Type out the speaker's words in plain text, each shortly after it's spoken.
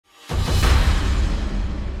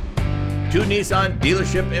Two Nissan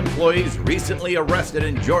dealership employees recently arrested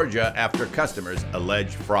in Georgia after customers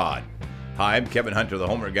allege fraud. Hi, I'm Kevin Hunter, the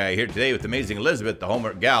Homework Guy, here today with amazing Elizabeth, the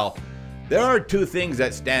Homework Gal. There are two things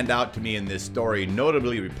that stand out to me in this story,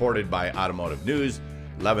 notably reported by Automotive News,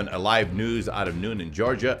 11 Alive News out of Newnan,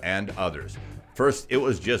 Georgia, and others. First, it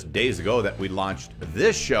was just days ago that we launched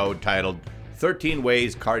this show titled 13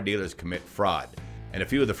 Ways Car Dealers Commit Fraud. And a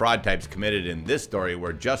few of the fraud types committed in this story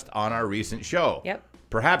were just on our recent show. Yep.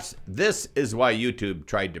 Perhaps this is why YouTube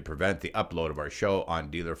tried to prevent the upload of our show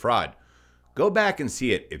on dealer fraud. Go back and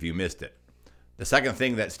see it if you missed it. The second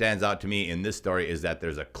thing that stands out to me in this story is that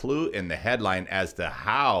there's a clue in the headline as to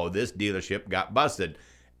how this dealership got busted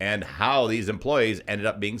and how these employees ended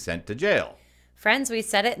up being sent to jail. Friends, we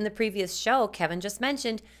said it in the previous show. Kevin just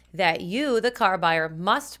mentioned that you, the car buyer,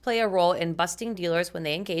 must play a role in busting dealers when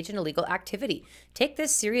they engage in illegal activity. Take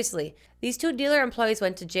this seriously. These two dealer employees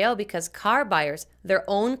went to jail because car buyers, their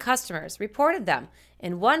own customers, reported them.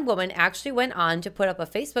 And one woman actually went on to put up a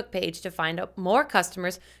Facebook page to find out more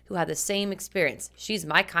customers who had the same experience. She's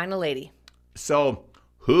my kind of lady. So,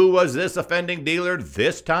 who was this offending dealer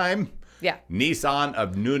this time? Yeah. Nissan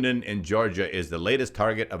of Newnan in Georgia is the latest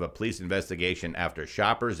target of a police investigation after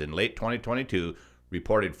shoppers in late 2022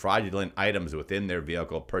 reported fraudulent items within their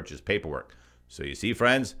vehicle purchase paperwork. So you see,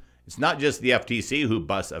 friends, it's not just the FTC who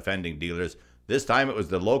busts offending dealers. This time it was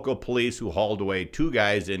the local police who hauled away two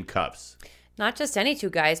guys in cuffs. Not just any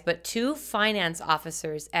two guys, but two finance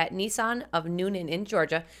officers at Nissan of Newnan in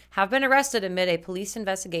Georgia have been arrested amid a police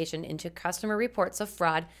investigation into customer reports of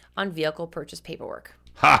fraud on vehicle purchase paperwork.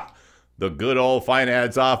 Ha! The good old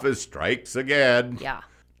finance office strikes again. Yeah.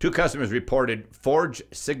 Two customers reported forged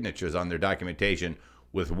signatures on their documentation,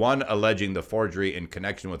 with one alleging the forgery in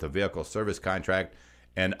connection with a vehicle service contract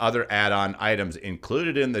and other add-on items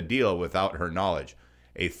included in the deal without her knowledge.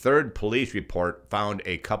 A third police report found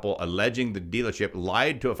a couple alleging the dealership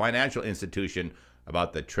lied to a financial institution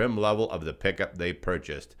about the trim level of the pickup they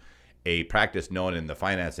purchased, a practice known in the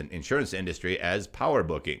finance and insurance industry as power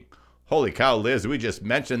booking. Holy cow, Liz, we just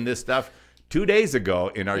mentioned this stuff 2 days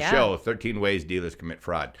ago in our show, 13 Ways Dealers Commit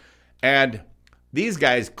Fraud. And these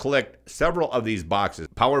guys clicked several of these boxes: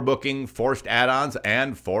 power booking, forced add-ons,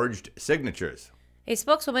 and forged signatures. A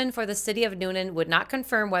spokeswoman for the city of Newnan would not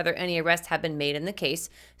confirm whether any arrests have been made in the case,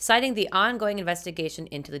 citing the ongoing investigation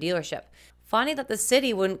into the dealership. Funny that the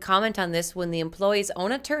city wouldn't comment on this when the employee's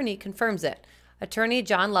own attorney confirms it. Attorney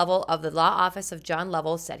John Lovell of the Law Office of John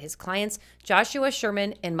Lovell said his clients, Joshua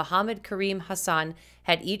Sherman and Mohammed Kareem Hassan,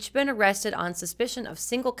 had each been arrested on suspicion of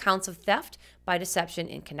single counts of theft by deception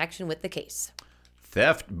in connection with the case.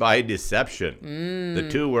 Theft by deception. The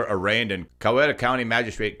two were arraigned in Coweta County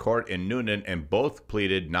Magistrate Court in Newnan and both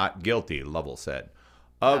pleaded not guilty, Lovell said.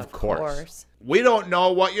 Of course. We don't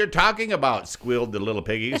know what you're talking about, squealed the little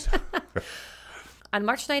piggies. On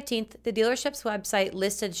March 19th, the dealership's website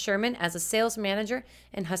listed Sherman as a sales manager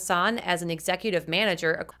and Hassan as an executive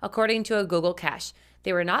manager, according to a Google cache.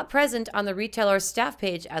 They were not present on the retailer's staff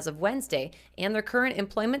page as of Wednesday, and their current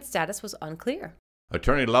employment status was unclear.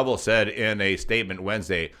 Attorney Lovell said in a statement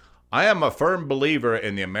Wednesday, "I am a firm believer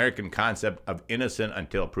in the American concept of innocent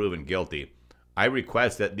until proven guilty. I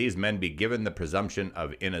request that these men be given the presumption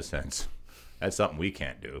of innocence." That's something we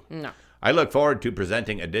can't do. No. I look forward to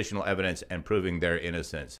presenting additional evidence and proving their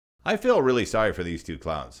innocence. I feel really sorry for these two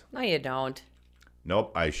clowns. No, you don't.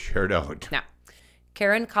 Nope, I sure don't. No.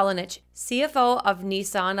 Karen Kolinich, CFO of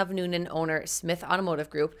Nissan of Newnan owner Smith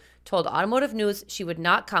Automotive Group, told Automotive News she would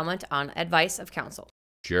not comment on advice of counsel.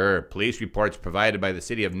 Sure, police reports provided by the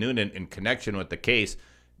city of Newnan in connection with the case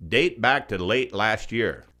date back to late last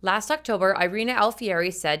year. Last October, Irina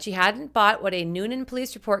Alfieri said she hadn't bought what a Newnan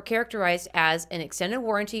police report characterized as an extended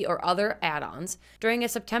warranty or other add-ons during a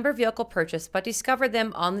September vehicle purchase, but discovered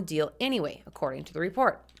them on the deal anyway, according to the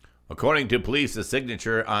report. According to police, the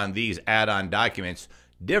signature on these add-on documents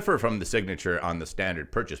differ from the signature on the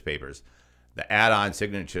standard purchase papers. The add-on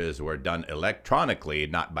signatures were done electronically,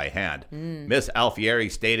 not by hand. Miss Alfieri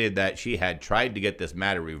stated that she had tried to get this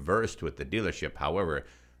matter reversed with the dealership. However,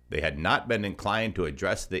 they had not been inclined to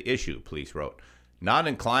address the issue, police wrote. Not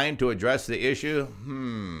inclined to address the issue?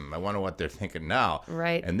 I wonder what they're thinking now.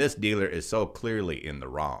 Right. And this dealer is so clearly in the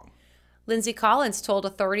wrong. Lindsay Collins told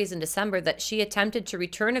authorities in December that she attempted to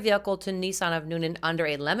return a vehicle to Nissan of Newnan under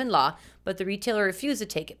a lemon law, but the retailer refused to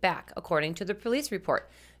take it back, according to the police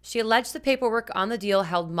report. She alleged the paperwork on the deal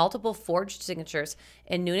held multiple forged signatures,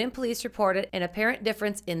 and Newnan police reported an apparent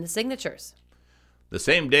difference in the signatures. The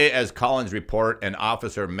same day as Collins' report, an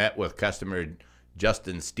officer met with customer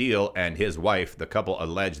Justin Steele and his wife. The couple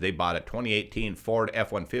alleged they bought a 2018 Ford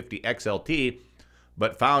F-150 XLT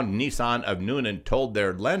but found Nissan of Newnan told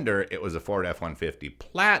their lender it was a Ford F-150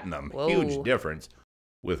 Platinum. Whoa. Huge difference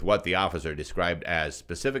with what the officer described as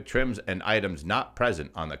specific trims and items not present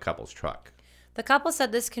on the couple's truck. The couple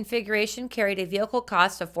said this configuration carried a vehicle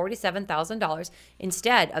cost of $47,000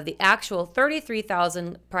 instead of the actual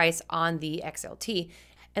 $33,000 price on the XLT,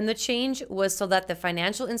 and the change was so that the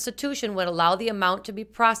financial institution would allow the amount to be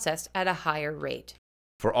processed at a higher rate.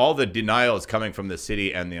 For all the denials coming from the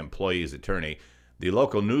city and the employee's attorney, the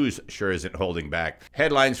local news sure isn't holding back.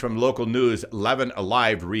 Headlines from local news 11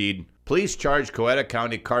 Alive read, "Police charge Coweta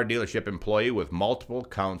County car dealership employee with multiple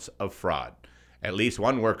counts of fraud." At least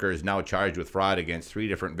one worker is now charged with fraud against 3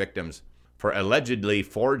 different victims for allegedly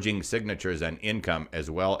forging signatures and income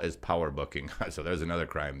as well as power booking. So there's another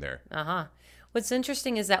crime there. What's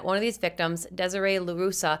interesting is that one of these victims, Desiree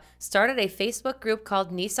LaRussa, started a Facebook group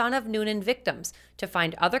called Nissan of Newnan Victims to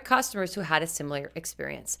find other customers who had a similar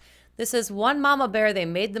experience. This is one mama bear they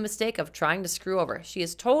made the mistake of trying to screw over. She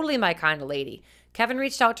is totally my kind of lady. Kevin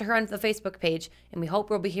reached out to her on the Facebook page, and we hope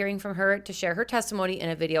we'll be hearing from her to share her testimony in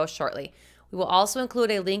a video shortly. We will also include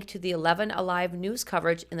a link to the 11 Alive news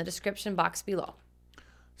coverage in the description box below.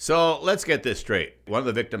 So let's get this straight. One of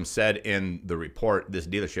the victims said in the report this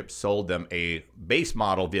dealership sold them a base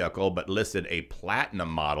model vehicle but listed a platinum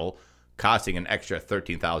model costing an extra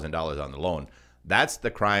 $13,000 on the loan. That's the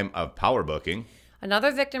crime of power booking.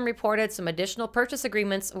 Another victim reported some additional purchase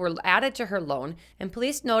agreements were added to her loan, and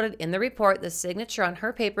police noted in the report the signature on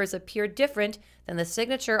her papers appeared different than the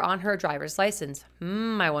signature on her driver's license.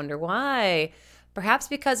 I wonder why. Perhaps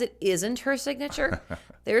because it isn't her signature?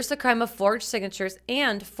 There's the crime of forged signatures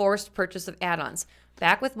and forced purchase of add-ons.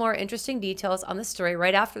 Back with more interesting details on the story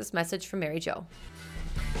right after this message from Mary Jo.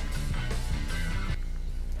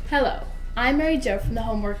 Hello, I'm Mary Jo from the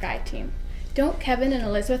Homework Guide team. Don't Kevin and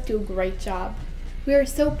Elizabeth do a great job? We are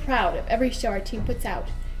so proud of every show our team puts out,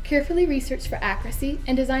 carefully researched for accuracy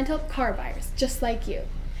and designed to help car buyers just like you.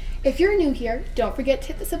 If you're new here, don't forget to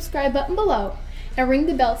hit the subscribe button below and ring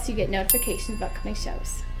the bell so you get notifications of upcoming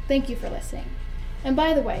shows. Thank you for listening. And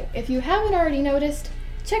by the way, if you haven't already noticed,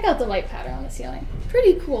 check out the light pattern on the ceiling.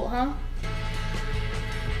 Pretty cool, huh?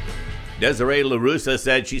 Desiree LaRussa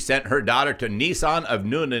said she sent her daughter to Nissan of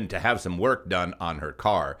Newnan to have some work done on her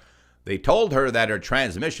car. They told her that her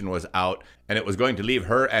transmission was out and it was going to leave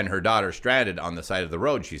her and her daughter stranded on the side of the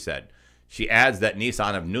road, she said. She adds that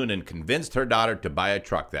Nissan of Newnan convinced her daughter to buy a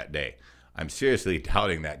truck that day. I'm seriously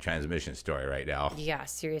doubting that transmission story right now. Yeah,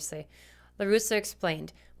 seriously. LaRussa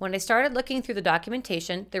explained, "When I started looking through the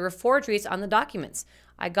documentation, there were forgeries on the documents.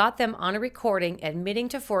 I got them on a recording admitting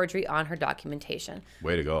to forgery on her documentation."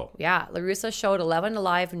 Way to go. Yeah, LaRussa showed 11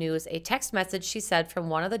 Alive News a text message she said from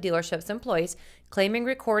one of the dealership's employees claiming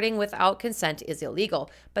recording without consent is illegal.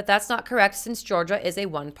 But that's not correct since Georgia is a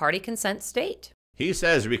one-party consent state. He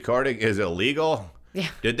says recording is illegal? Yeah.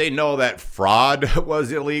 Did they know that fraud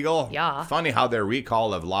was illegal? Yeah. Funny how their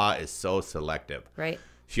recall of law is so selective. Right.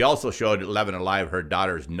 She also showed 11 Alive her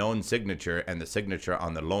daughter's known signature and the signature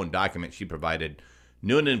on the loan document she provided.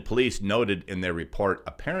 Newnan police noted in their report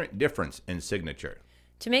apparent difference in signature.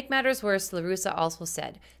 To make matters worse, LaRussa also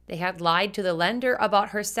said they had lied to the lender about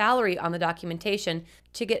her salary on the documentation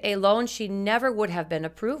to get a loan she never would have been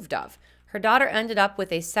approved of. Her daughter ended up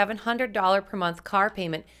with a $700 per month car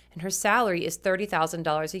payment, and her salary is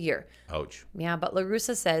 $30,000 a year. Ouch. Yeah, but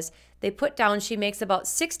LaRussa says they put down she makes about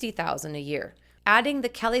 $60,000 a year. Adding the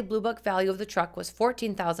Kelley Blue Book value of the truck was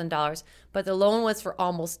 $14,000, but the loan was for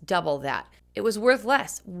almost double that. It was worth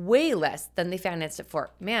less, way less than they financed it for.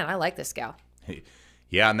 Man, I like this gal.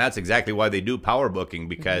 Yeah, and that's exactly why they do power booking,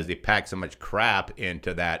 because they pack so much crap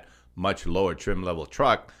into that much lower trim level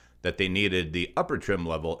truck that they needed the upper trim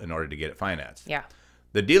level in order to get it financed. Yeah.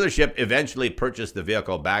 The dealership eventually purchased the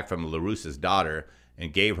vehicle back from LaRussa's daughter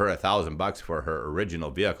and gave her $1,000 for her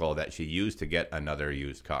original vehicle that she used to get another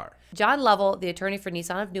used car. John Lovell, the attorney for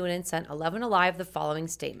Nissan of Newnan, sent 11 Alive the following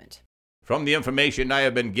statement. From the information I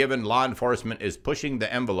have been given, law enforcement is pushing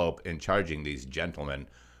the envelope in charging these gentlemen.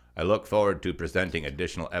 I look forward to presenting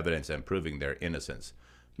additional evidence and proving their innocence.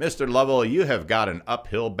 Mr. Lovell, you have got an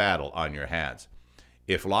uphill battle on your hands.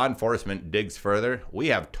 If law enforcement digs further, we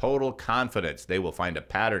have total confidence they will find a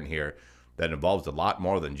pattern here that involves a lot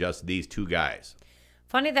more than just these two guys.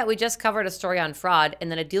 Funny that we just covered a story on fraud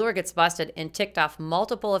and then a dealer gets busted and ticked off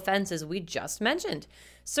multiple offenses we just mentioned.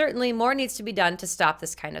 Certainly more needs to be done to stop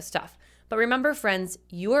this kind of stuff. But remember, friends,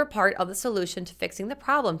 you are part of the solution to fixing the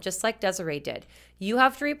problem, just like Desiree did. You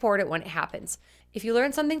have to report it when it happens. If you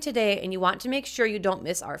learned something today and you want to make sure you don't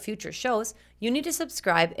miss our future shows, you need to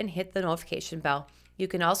subscribe and hit the notification bell. You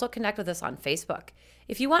can also connect with us on Facebook.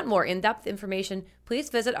 If you want more in-depth information, please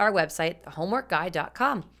visit our website,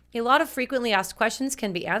 thehomeworkguy.com. A lot of frequently asked questions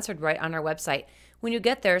can be answered right on our website. When you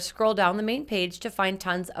get there, scroll down the main page to find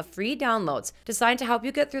tons of free downloads designed to help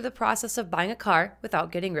you get through the process of buying a car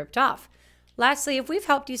without getting ripped off. Lastly, if we've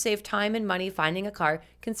helped you save time and money finding a car,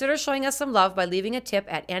 consider showing us some love by leaving a tip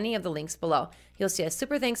at any of the links below. You'll see a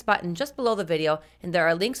super thanks button just below the video, and there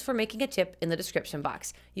are links for making a tip in the description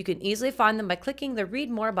box. You can easily find them by clicking the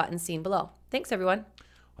Read More button seen below. Thanks, everyone.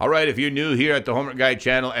 All right, if you're new here at the Homework Guy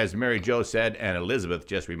channel, as Mary Jo said and Elizabeth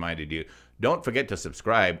just reminded you, don't forget to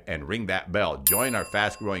subscribe and ring that bell. Join our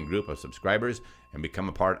fast-growing group of subscribers and become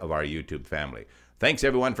a part of our YouTube family. Thanks,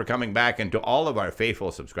 everyone, for coming back, and to all of our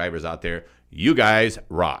faithful subscribers out there, you guys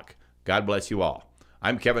rock. God bless you all.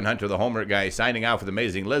 I'm Kevin Hunter, the Homework Guy, signing out with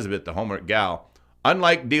amazing Elizabeth, the Homework Gal.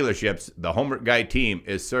 Unlike dealerships, the Homework Guy team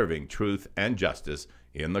is serving truth and justice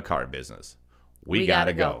in the car business. We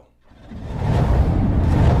gotta go.